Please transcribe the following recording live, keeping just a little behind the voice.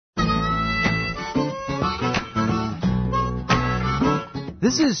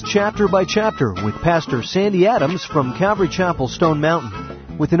This is Chapter by Chapter with Pastor Sandy Adams from Calvary Chapel, Stone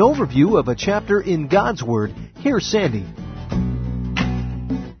Mountain. With an overview of a chapter in God's Word, here's Sandy.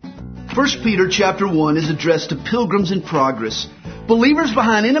 1 Peter chapter 1 is addressed to pilgrims in progress, believers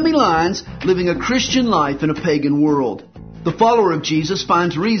behind enemy lines living a Christian life in a pagan world. The follower of Jesus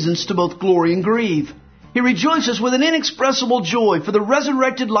finds reasons to both glory and grieve. He rejoices with an inexpressible joy, for the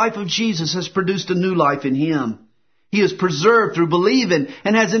resurrected life of Jesus has produced a new life in him. He is preserved through believing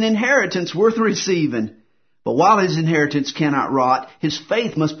and has an inheritance worth receiving. But while his inheritance cannot rot, his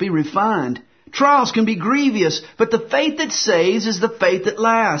faith must be refined. Trials can be grievous, but the faith that saves is the faith that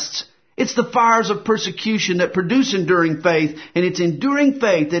lasts. It's the fires of persecution that produce enduring faith, and it's enduring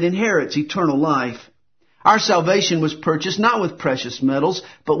faith that inherits eternal life. Our salvation was purchased not with precious metals,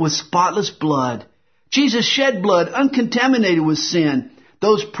 but with spotless blood. Jesus shed blood uncontaminated with sin.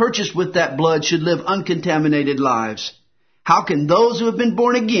 Those purchased with that blood should live uncontaminated lives. How can those who have been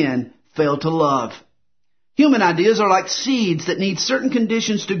born again fail to love? Human ideas are like seeds that need certain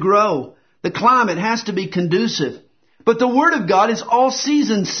conditions to grow. The climate has to be conducive. But the Word of God is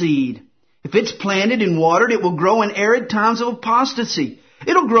all-season seed. If it's planted and watered, it will grow in arid times of apostasy.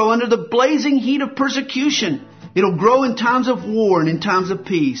 It'll grow under the blazing heat of persecution. It'll grow in times of war and in times of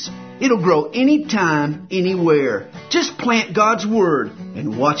peace. It'll grow anytime, anywhere. Just plant God's Word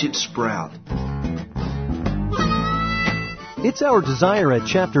and watch it sprout. It's our desire at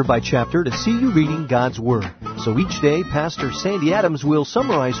Chapter by Chapter to see you reading God's Word. So each day, Pastor Sandy Adams will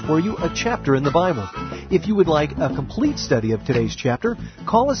summarize for you a chapter in the Bible. If you would like a complete study of today's chapter,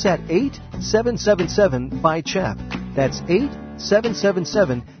 call us at 8777-BY-CHAP. That's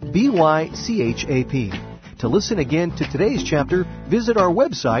 8777-BY-CHAP. To listen again to today's chapter, visit our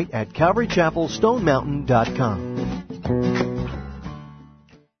website at calvarychapelstonemountain.com.